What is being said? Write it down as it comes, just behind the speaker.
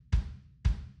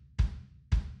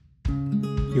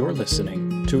You're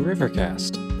listening to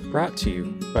Rivercast, brought to you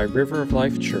by River of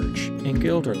Life Church in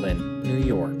Guilderland, New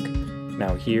York.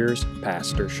 Now here's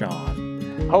Pastor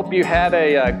Sean. Hope you had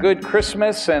a good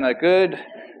Christmas and a good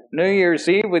New Year's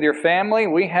Eve with your family.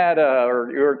 We had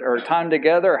our time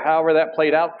together, however that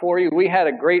played out for you. We had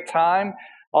a great time.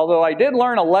 Although I did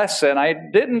learn a lesson. I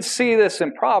didn't see this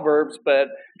in Proverbs, but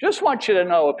just want you to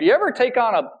know, if you ever take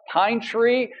on a pine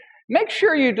tree, make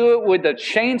sure you do it with the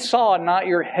chainsaw and not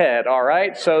your head, all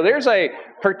right? So there's a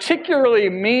particularly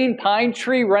mean pine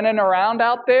tree running around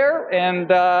out there,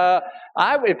 and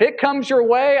if it comes your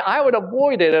way, I would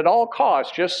avoid it at all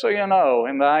costs, just so you know.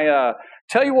 And I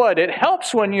tell you what, it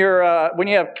helps when you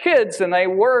have kids and they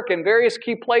work in various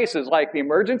key places, like the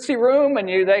emergency room, and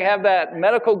they have that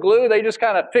medical glue. They just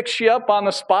kind of fix you up on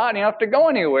the spot, and you don't have to go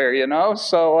anywhere, you know.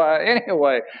 So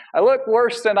anyway, I look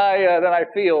worse than I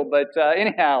feel, but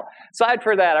anyhow, aside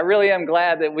for that, I really am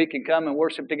glad that we can come and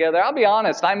worship together. I'll be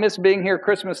honest, I miss being here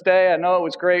Christmas Day. I know it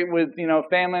was great with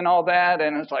family and all that,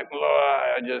 and it's like,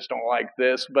 I just don't like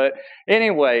this. But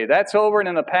anyway, that's over and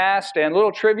in the past. And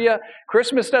little trivia: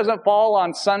 Christmas doesn't fall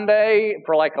on Sunday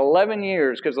for like 11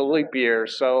 years because of leap year.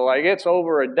 So it's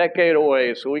over a decade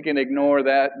away, so we can ignore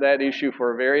that issue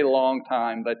for a very long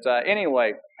time. But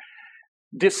anyway,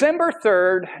 December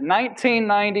 3rd,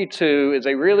 1992 is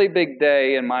a really big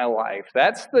day in my life.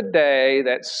 That's the day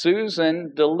that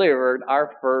Susan delivered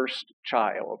our first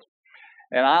child.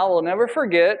 And I will never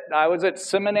forget, I was at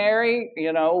seminary,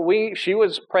 she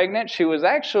was pregnant. She was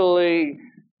actually,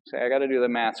 I got to do the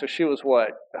math. So she was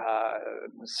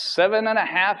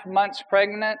 7.5 months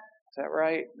pregnant? Is that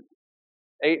right?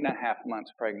 8.5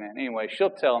 months pregnant. Anyway,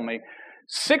 she'll tell me.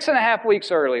 6.5 weeks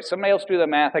early. Somebody else do the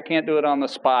math. I can't do it on the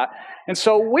spot. And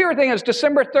so we were thinking it's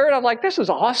December 3rd. I'm like, this is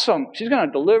awesome. She's going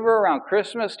to deliver around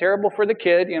Christmas. Terrible for the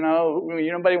kid.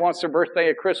 Nobody wants their birthday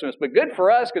at Christmas. But good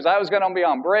for us, because I was going to be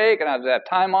on break and I was at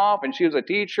time off, and she was a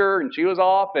teacher and she was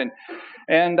off.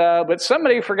 But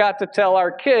somebody forgot to tell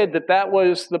our kid that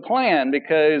was the plan,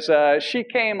 because she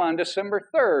came on December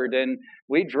 3rd, and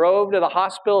we drove to the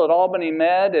hospital at Albany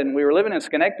Med, and we were living in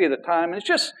Schenectady at the time. And it's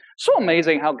just so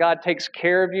amazing how God takes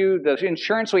care of you. The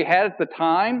insurance we had at the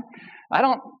time, I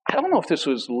don't know if this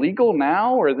was legal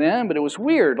now or then, but it was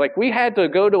weird. Like, we had to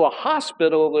go to a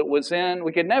hospital that was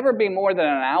we could never be more than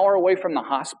an hour away from the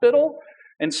hospital.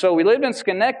 And so we lived in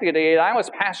Schenectady. I was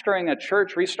pastoring a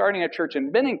church, restarting a church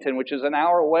in Bennington, which is an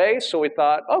hour away. So we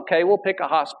thought, okay, we'll pick a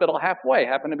hospital halfway.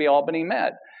 Happened to be Albany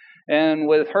Med. And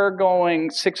with her going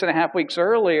 6.5 weeks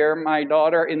earlier, my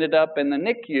daughter ended up in the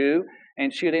NICU,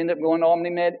 and she'd end up going to Albany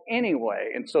Med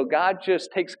anyway. And so God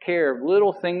just takes care of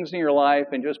little things in your life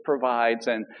and just provides.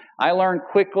 And I learned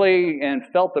quickly and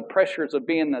felt the pressures of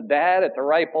being a dad at the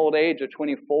ripe old age of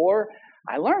 24.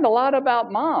 I learned a lot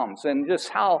about moms and just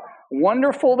how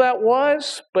wonderful that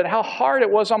was, but how hard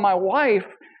it was on my wife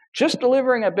just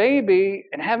delivering a baby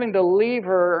and having to leave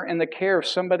her in the care of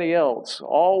somebody else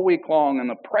all week long, and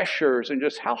the pressures and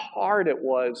just how hard it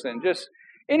was. And just,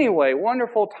 anyway,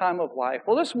 wonderful time of life.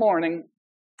 Well, this morning,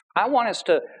 I want us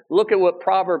to look at what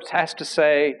Proverbs has to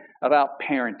say about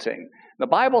parenting. The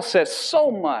Bible says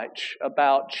so much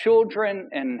about children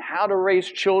and how to raise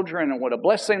children and what a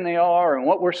blessing they are and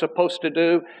what we're supposed to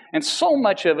do. And so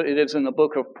much of it is in the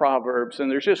book of Proverbs. And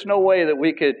there's just no way that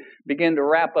we could begin to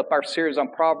wrap up our series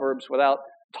on Proverbs without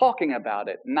talking about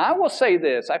it. And I will say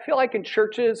this, I feel like in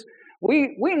churches,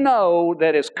 we know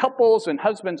that as couples and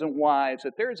husbands and wives,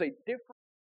 that there's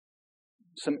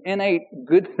some innate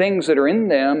good things that are in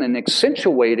them and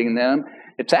accentuating them.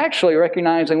 It's actually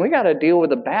recognizing we got to deal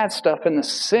with the bad stuff and the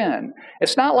sin.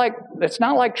 It's not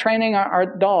like training our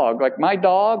dog. Like my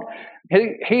dog,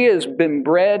 he has been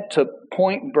bred to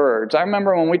point birds. I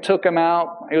remember when we took him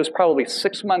out, he was probably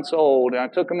 6 months old, and I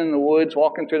took him in the woods,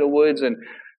 walking through the woods, and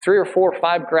 3 or 4 or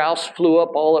 5 grouse flew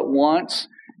up all at once.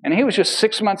 And he was just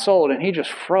 6 months old, and he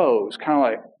just froze, kind of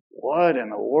like, what in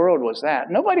the world was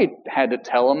that? Nobody had to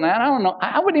tell him that. I don't know.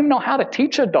 I wouldn't even know how to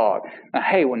teach a dog. Now,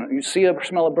 hey, when you see or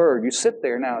smell a bird, you sit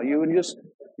there now. You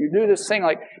do this thing.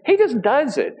 Like, he just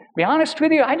does it. To be honest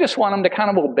with you, I just want him to kind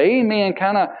of obey me and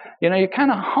kind of, you kind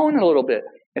of hone it a little bit.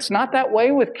 It's not that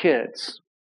way with kids.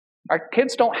 Our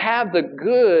kids don't have the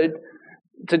good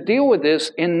to deal with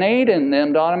this innate in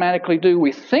them to automatically do.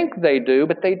 We think they do,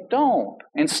 but they don't.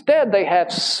 Instead, they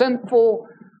have sinful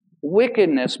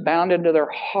wickedness bound into their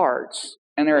hearts,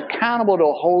 and they're accountable to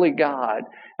a holy God.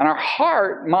 And our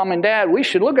heart, mom and dad, we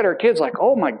should look at our kids like,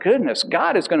 oh my goodness,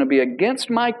 God is going to be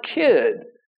against my kid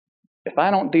if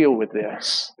I don't deal with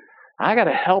this. I got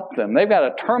to help them. They've got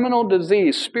a terminal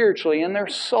disease spiritually in their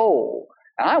soul.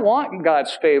 And I want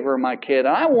God's favor in my kid.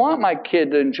 And I want my kid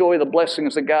to enjoy the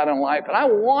blessings of God in life. And I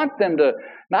want them to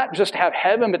not just have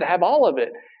heaven, but to have all of it.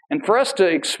 And for us to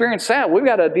experience that, we've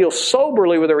got to deal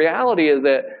soberly with the reality of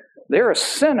that they're a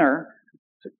sinner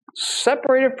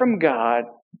separated from God,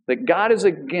 that God is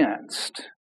against,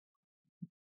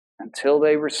 until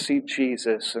they receive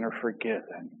Jesus and are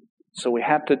forgiven. So we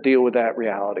have to deal with that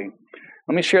reality.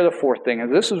 Let me share the fourth thing,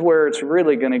 and this is where it's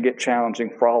really going to get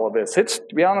challenging for all of us. To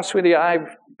be honest with you,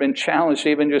 I've been challenged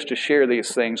even just to share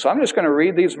these things. So I'm just going to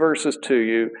read these verses to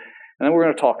you, and then we're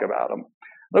going to talk about them.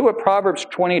 Look what Proverbs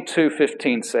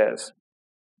 22:15 says.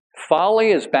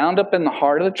 Folly is bound up in the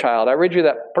heart of the child. I read you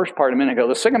that first part a minute ago.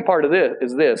 The second part of this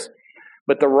is this.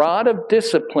 But the rod of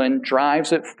discipline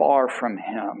drives it far from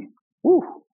him.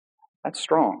 Whew, that's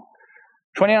strong.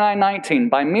 29:19.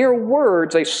 By mere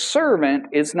words a servant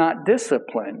is not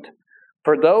disciplined,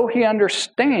 for though he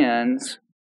understands,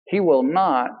 he will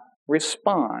not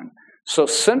respond. So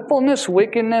sinfulness,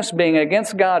 wickedness, being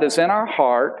against God is in our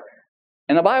heart.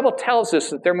 And the Bible tells us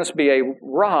that there must be a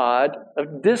rod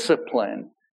of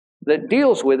discipline that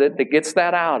deals with it, that gets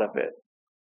that out of it.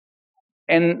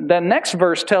 And the next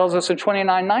verse tells us in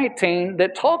 29:19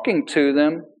 that talking to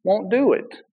them won't do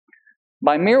it.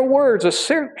 By mere words, a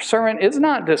servant is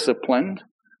not disciplined,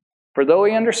 for though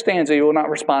he understands it, he will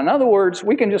not respond. In other words,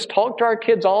 we can just talk to our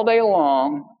kids all day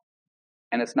long,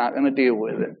 and it's not going to deal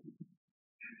with it.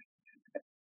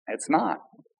 It's not.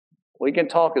 We can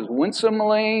talk as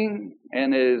winsomely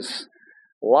and as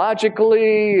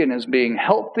logically and as being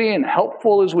healthy and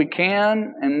helpful as we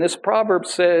can, and this proverb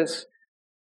says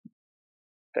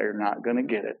they're not going to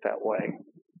get it that way.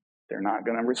 They're not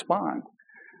going to respond.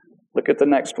 Look at the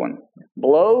next one.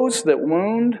 Blows that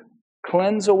wound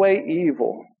cleanse away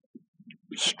evil.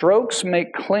 Strokes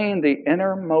make clean the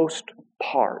innermost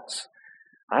parts.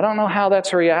 I don't know how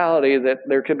that's a reality, that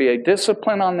there could be a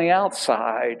discipline on the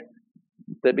outside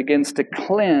that begins to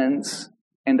cleanse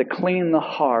and to clean the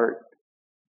heart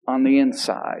on the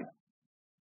inside.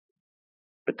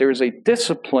 But there's a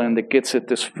discipline that gets at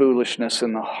this foolishness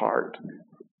in the heart.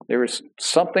 There is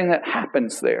something that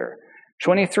happens there.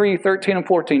 23:13 and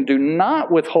 14. Do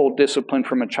not withhold discipline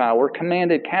from a child. We're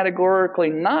commanded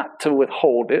categorically not to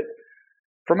withhold it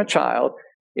from a child.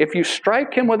 If you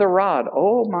strike him with a rod,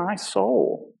 oh my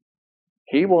soul,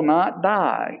 he will not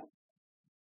die.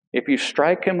 If you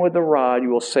strike him with a rod, you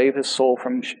will save his soul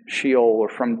from Sheol, or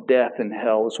from death and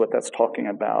hell, is what that's talking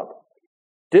about.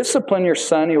 Discipline your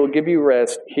son, he will give you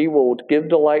rest. He will give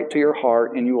delight to your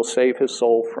heart, and you will save his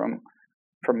soul from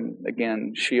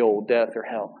again, Sheol, death, or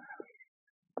hell.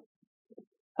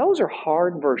 Those are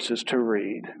hard verses to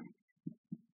read.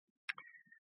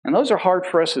 And those are hard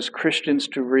for us as Christians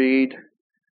to read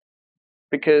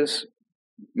because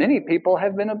many people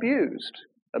have been abused.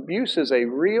 Abuse is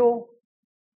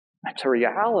it's a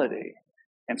reality.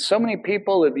 And so many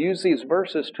people have used these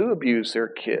verses to abuse their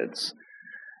kids.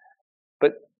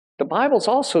 But the Bible's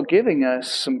also giving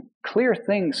us some clear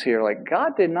things here. Like,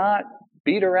 God did not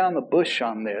beat around the bush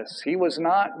on this. He was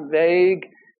not vague.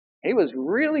 He was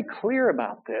really clear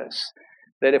about this.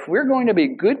 That if we're going to be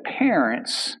good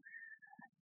parents,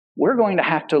 we're going to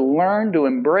have to learn to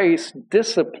embrace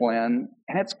discipline,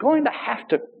 and it's going to have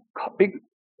to be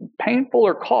painful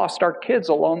or cost our kids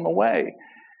along the way.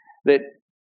 That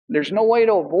there's no way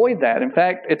to avoid that. In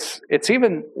fact, it's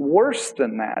even worse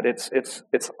than that.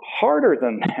 It's harder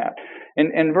than that.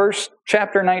 In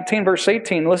chapter 19, verse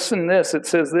 18, listen to this. It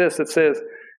says this. It says,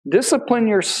 discipline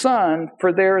your son,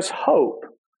 for there is hope,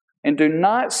 and do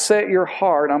not set your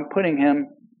heart on putting him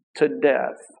to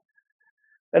death.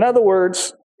 In other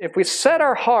words, if we set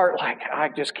our heart like, I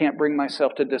just can't bring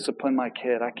myself to discipline my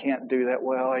kid. I can't do that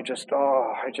well. It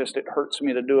hurts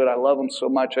me to do it. I love them so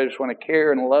much. I just want to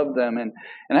care and love them. And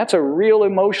that's a real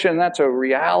emotion. That's a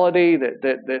reality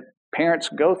that parents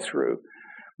go through.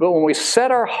 But when we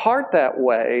set our heart that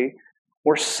way,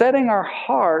 we're setting our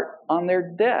heart on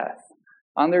their death,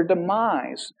 on their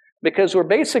demise. Because we're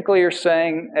basically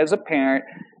saying, as a parent,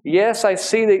 yes, I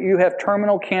see that you have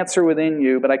terminal cancer within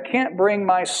you, but I can't bring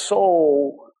my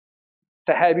soul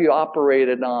to have you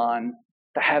operated on,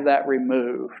 to have that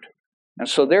removed. And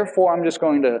so therefore, I'm just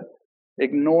going to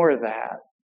ignore that.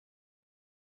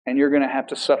 And you're going to have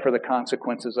to suffer the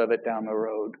consequences of it down the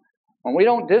road. When we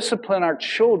don't discipline our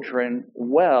children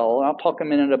well, and I'll talk a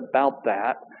minute about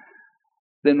that,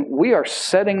 then we are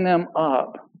setting them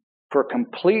up for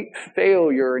complete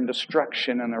failure and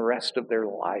destruction in the rest of their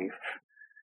life.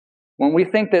 When we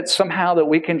think that somehow that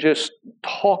we can just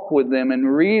talk with them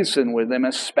and reason with them,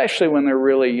 especially when they're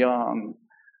really young,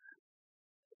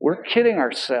 we're kidding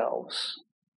ourselves.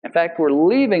 In fact, we're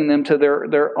leaving them to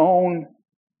their own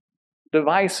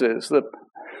devices.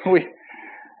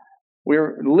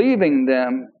 We're leaving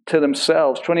them to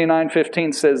themselves.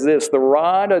 29:15 says this, "The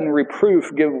rod and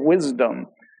reproof give wisdom,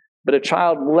 but a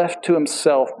child left to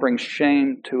himself brings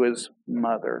shame to his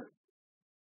mother."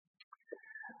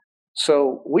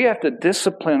 So we have to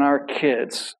discipline our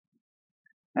kids.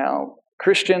 Now,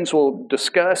 Christians will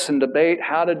discuss and debate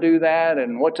how to do that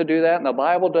and what to do that, and the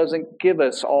Bible doesn't give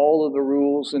us all of the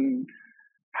rules and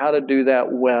how to do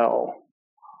that well.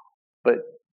 But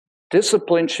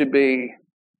discipline should be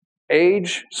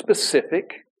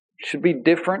age-specific, should be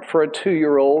different for a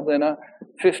 2-year-old than a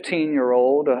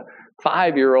 15-year-old, a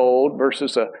 5-year-old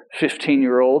versus a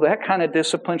 15-year-old. That kind of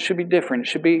discipline should be different. It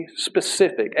should be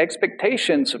specific.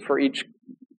 Expectations for each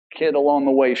kid along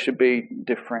the way should be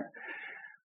different.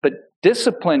 But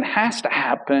discipline has to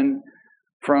happen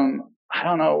from,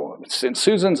 in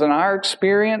Susan's and our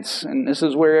experience, and this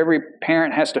is where every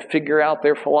parent has to figure out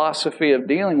their philosophy of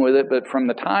dealing with it, but from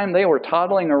the time they were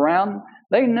toddling around,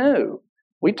 they knew.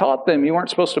 We taught them you weren't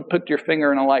supposed to put your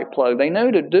finger in a light plug. They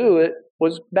knew to do it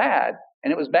was bad.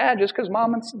 And it was bad just because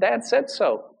mom and dad said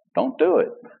so. Don't do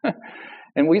it.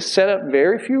 And we set up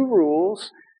very few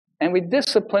rules, and we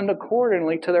disciplined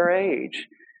accordingly to their age.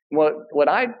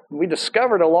 We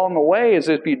discovered along the way is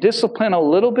if you discipline a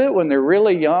little bit when they're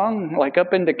really young, like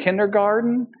up into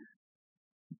kindergarten,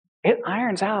 it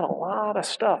irons out a lot of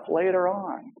stuff later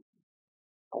on.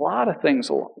 A lot of things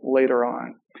later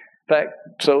on. In fact,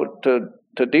 so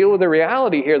to deal with the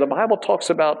reality here, the Bible talks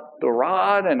about the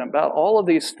rod and about all of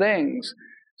these things.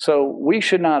 So we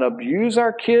should not abuse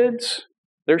our kids.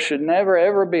 There should never,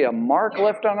 ever be a mark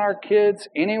left on our kids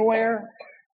anywhere.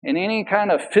 And any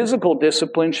kind of physical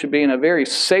discipline should be in a very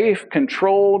safe,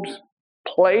 controlled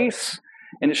place.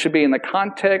 And it should be in the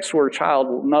context where a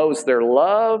child knows they're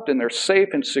loved and they're safe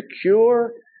and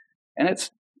secure. And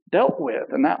it's dealt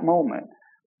with in that moment.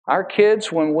 Our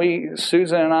kids, when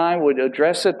Susan and I would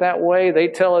address it that way, they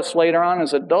tell us later on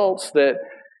as adults that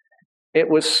it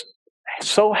was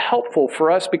so helpful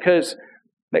for us because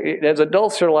as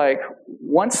adults they're like,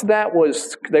 once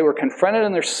they were confronted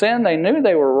in their sin, they knew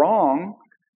they were wrong.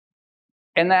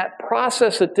 And that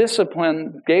process of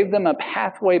discipline gave them a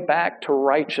pathway back to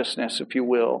righteousness, if you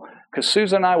will. Because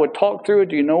Susan and I would talk through it.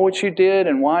 Do you know what you did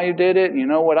and why you did it? And you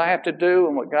know what I have to do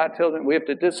and what God tells me we have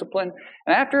to discipline.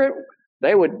 And after it,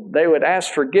 they would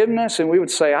ask forgiveness, and we would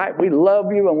say, we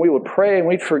love you, and we would pray, and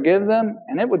we'd forgive them,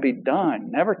 and it would be done.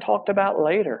 Never talked about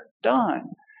later.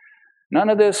 Done. None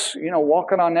of this,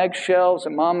 walking on eggshells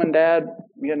and mom and dad,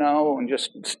 and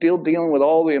just still dealing with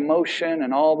all the emotion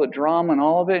and all the drama and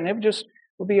all of it, and it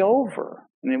would be over.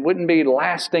 And it wouldn't be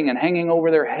lasting and hanging over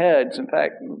their heads. In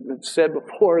fact, it's said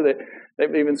before that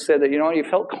they've even said that, you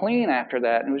felt clean after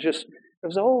that, and it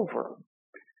was over.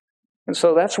 And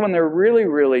so that's when they're really,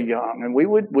 really young. And we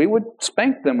would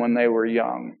spank them when they were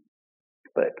young.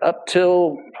 But up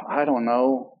till,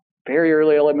 very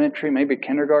early elementary, maybe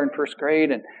kindergarten, first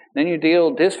grade, and then you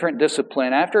deal different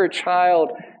discipline. After a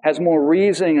child has more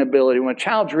reasoning ability, when a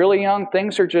child's really young,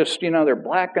 things are just, they're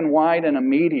black and white and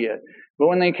immediate. But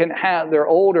when they're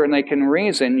older and they can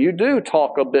reason, you do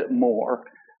talk a bit more.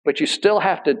 But you still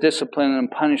have to discipline and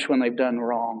punish when they've done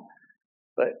wrong.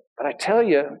 But I tell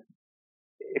you,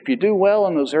 if you do well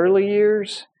in those early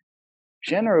years,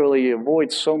 generally you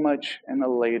avoid so much in the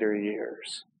later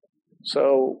years.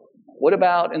 So what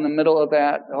about in the middle of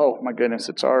that? Oh my goodness,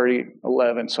 it's already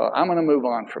 11, so I'm going to move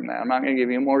on from that. I'm not going to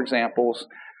give you more examples,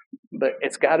 but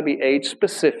it's got to be age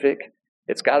specific.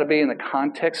 It's got to be in the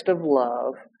context of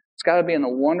love. It's got to be in the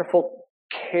wonderful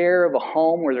care of a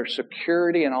home where there's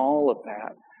security and all of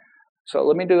that. So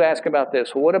let me ask about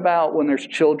this. What about when there's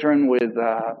children with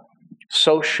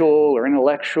social or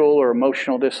intellectual or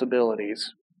emotional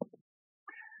disabilities?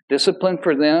 Discipline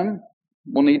for them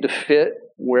will need to fit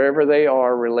wherever they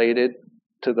are related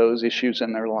to those issues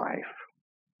in their life.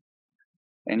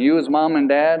 And you as mom and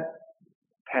dad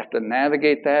have to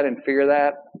navigate that and figure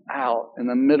that out in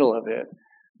the middle of it.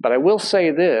 But I will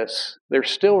say this, they're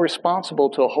still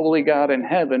responsible to a holy God in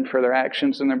heaven for their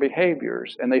actions and their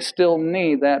behaviors, and they still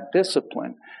need that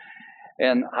discipline.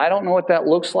 And I don't know what that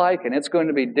looks like, and it's going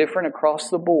to be different across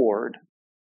the board,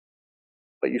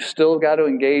 but you still got to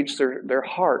engage their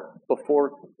heart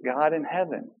before God in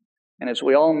heaven. And as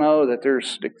we all know, that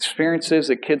there's experiences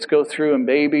that kids go through and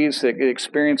babies that get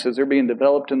experiences they're being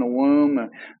developed in the womb.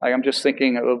 Like I'm just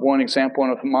thinking of one example,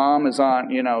 and if a mom is on,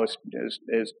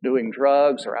 is doing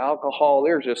drugs or alcohol,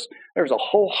 there's a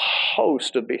whole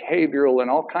host of behavioral and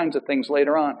all kinds of things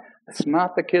later on. It's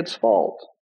not the kid's fault.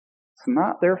 It's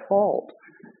not their fault.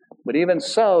 But even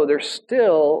so, they're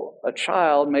still a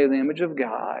child made in the image of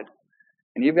God.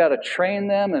 And you've got to train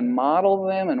them and model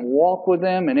them and walk with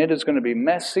them, and it is going to be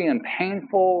messy and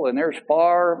painful, and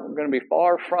we're going to be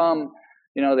far from,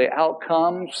 the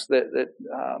outcomes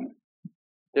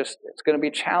it's going to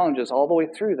be challenges all the way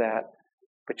through that.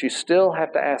 But you still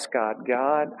have to ask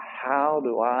God, how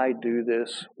do I do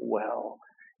this well?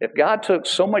 If God took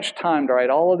so much time to write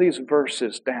all of these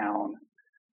verses down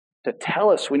to tell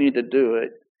us we need to do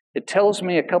it, it tells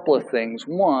me a couple of things.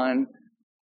 One,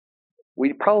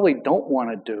 we probably don't want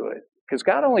to do it, because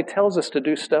God only tells us to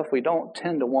do stuff we don't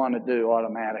tend to want to do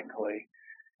automatically.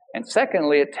 And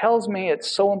secondly, it tells me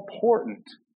it's so important.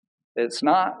 It's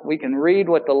not, we can read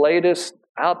what the latest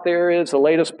out there is, the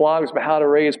latest blogs about how to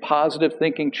raise positive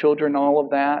thinking children, all of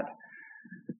that.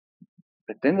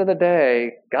 But at the end of the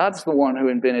day, God's the one who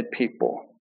invented people.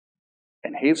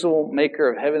 And He's the maker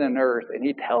of heaven and earth. And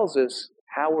He tells us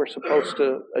how we're supposed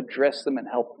to address them and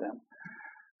help them.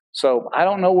 So I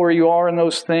don't know where you are in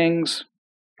those things,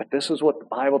 but this is what the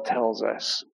Bible tells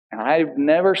us. And I've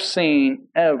never seen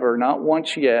ever, not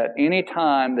once yet, any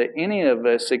time that any of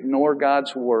us ignore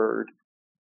God's Word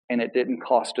and it didn't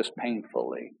cost us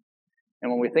painfully. And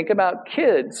when we think about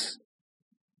kids,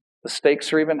 the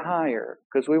stakes are even higher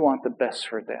because we want the best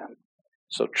for them.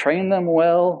 So train them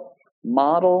well,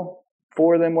 model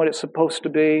for them what it's supposed to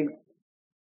be.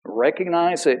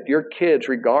 Recognize that your kids,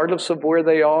 regardless of where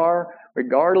they are,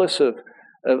 regardless of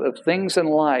things in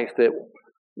life, that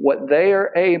what they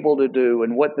are able to do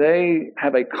and what they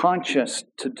have a conscience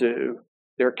to do,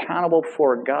 they're accountable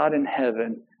for God in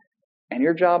heaven. And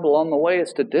your job along the way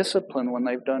is to discipline when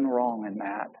they've done wrong in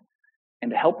that,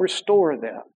 and to help restore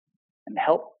them and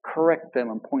help correct them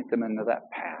and point them into that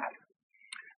path.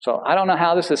 So I don't know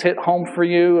how this has hit home for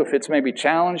you, if it's maybe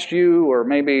challenged you, or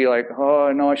maybe like, oh,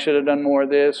 I know I should have done more of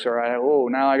this, or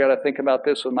now I got to think about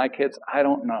this with my kids. I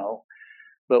don't know.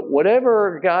 But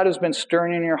whatever God has been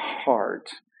stirring in your heart,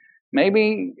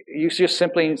 maybe you just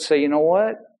simply need to say, you know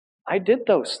what? I did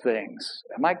those things,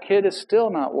 and my kid is still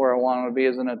not where I want him to be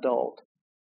as an adult.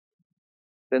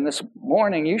 Then this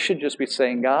morning, you should just be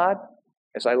saying, God,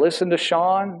 as I listen to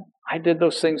Sean, I did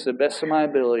those things to the best of my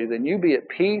ability. Then you be at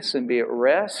peace and be at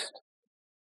rest.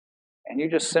 And you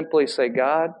just simply say,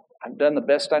 God, I've done the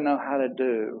best I know how to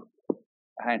do.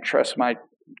 I entrust my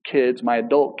kids, my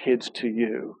adult kids, to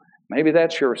you. Maybe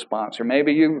that's your response. Or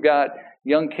maybe you've got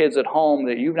young kids at home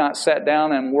that you've not sat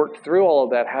down and worked through all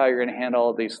of that, how you're going to handle all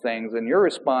of these things. And your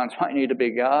response might need to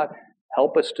be, God,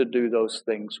 help us to do those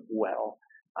things well.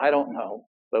 I don't know.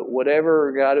 But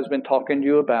whatever God has been talking to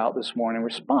you about this morning,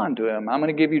 respond to Him. I'm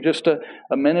going to give you just a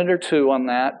minute or two on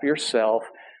that for yourself.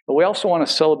 But we also want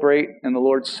to celebrate in the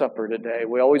Lord's Supper today.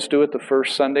 We always do it the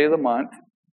first Sunday of the month.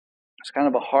 It's kind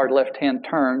of a hard left-hand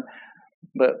turn.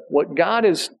 But what God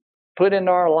has put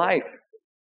into our life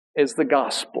is the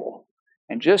gospel.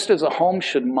 And just as a home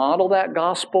should model that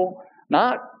gospel,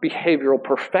 not behavioral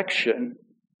perfection,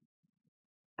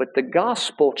 but the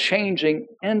gospel changing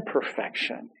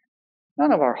imperfection.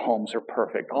 None of our homes are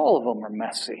perfect. All of them are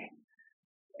messy.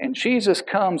 And Jesus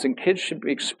comes, and kids should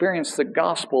experience the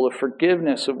gospel, the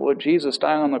forgiveness of what Jesus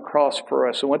died on the cross for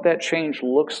us, and what that change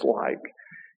looks like,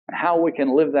 and how we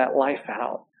can live that life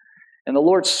out. And the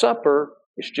Lord's Supper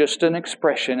is just an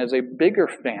expression as a bigger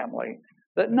family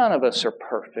that none of us are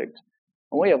perfect.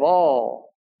 And we have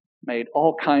all made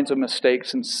all kinds of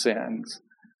mistakes and sins,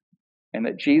 and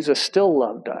that Jesus still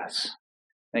loved us.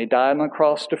 And He died on the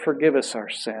cross to forgive us our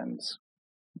sins.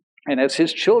 And as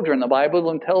His children, the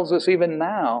Bible tells us even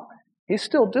now, He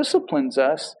still disciplines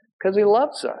us because He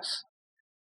loves us.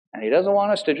 And He doesn't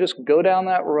want us to just go down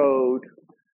that road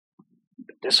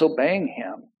disobeying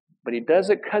Him. But He does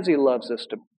it because He loves us,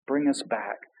 to bring us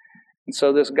back. And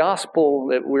so this gospel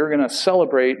that we're going to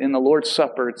celebrate in the Lord's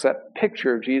Supper, it's that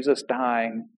picture of Jesus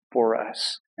dying for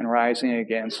us and rising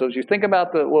again. So as you think about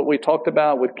what we talked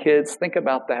about with kids, think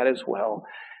about that as well.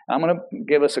 I'm going to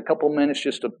give us a couple minutes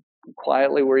just to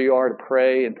quietly where you are to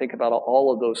pray and think about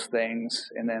all of those things,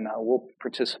 and then we'll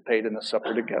participate in the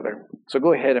supper together. So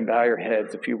go ahead and bow your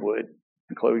heads if you would,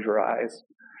 and close your eyes.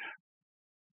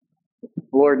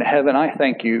 Lord in heaven, I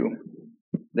thank You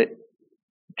that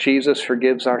Jesus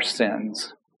forgives our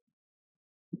sins.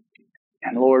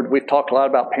 And Lord, we've talked a lot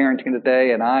about parenting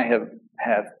today, and I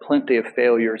have plenty of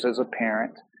failures as a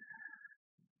parent.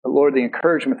 But Lord, the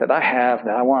encouragement that I have,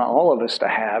 that I want all of us to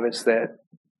have, is that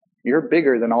You're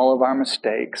bigger than all of our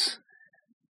mistakes.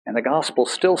 And the gospel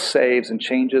still saves and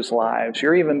changes lives.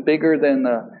 You're even bigger than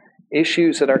the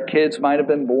issues that our kids might have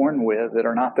been born with that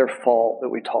are not their fault, that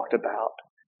we talked about.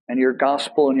 And Your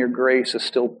gospel and Your grace is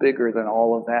still bigger than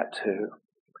all of that too.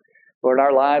 Lord,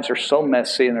 our lives are so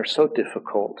messy and they're so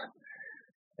difficult.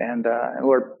 And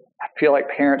Lord, I feel like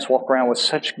parents walk around with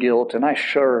such guilt, and I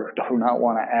sure do not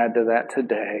want to add to that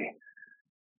today.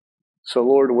 So,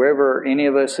 Lord, wherever any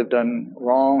of us have done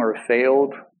wrong or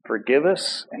failed, forgive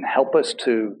us and help us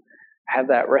to have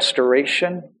that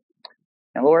restoration.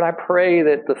 And Lord, I pray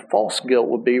that the false guilt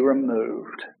will be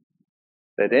removed.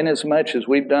 That inasmuch as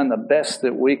we've done the best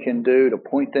that we can do to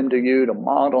point them to you, to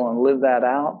model and live that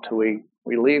out, till we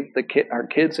leave our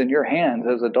kids in your hands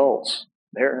as adults.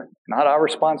 They're not our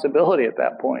responsibility at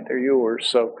that point. They're yours.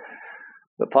 So,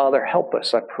 the Father, help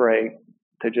us, I pray,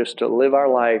 to live our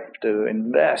life, to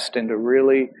invest, and to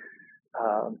really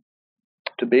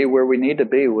to be where we need to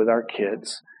be with our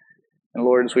kids. And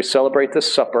Lord, as we celebrate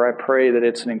this supper, I pray that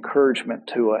it's an encouragement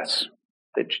to us,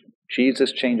 that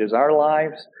Jesus changes our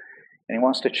lives, and He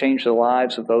wants to change the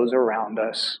lives of those around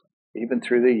us, even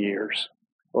through the years.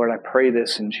 Lord, I pray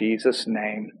this in Jesus'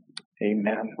 name.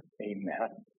 Amen. Amen.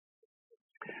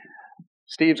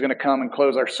 Steve's going to come and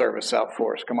close our service out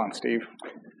for us. Come on, Steve.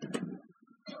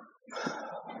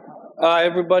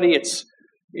 Everybody, it's,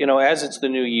 as it's the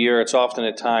new year, it's often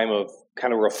a time of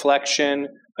kind of reflection,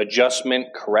 adjustment,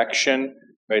 correction,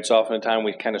 right? It's often a time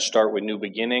we kind of start with new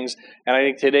beginnings. And I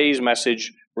think today's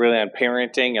message really on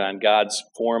parenting and on God's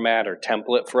format or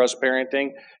template for us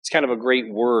parenting, it's kind of a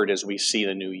great word as we see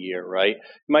the new year, right?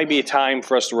 It might be a time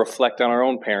for us to reflect on our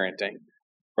own parenting,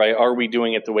 right? Are we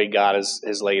doing it the way God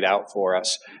has laid out for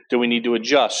us? Do we need to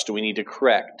adjust? Do we need to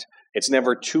correct? It's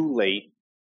never too late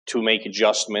to make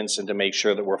adjustments and to make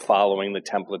sure that we're following the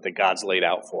template that God's laid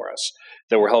out for us,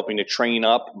 that we're helping to train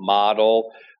up,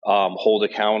 model, hold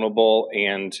accountable,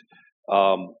 and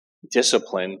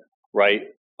discipline, right,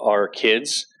 our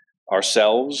kids,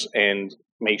 ourselves, and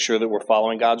make sure that we're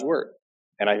following God's word.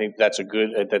 And I think that's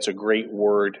a great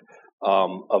word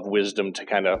of wisdom to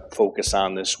kind of focus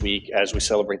on this week as we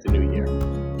celebrate the new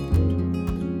year.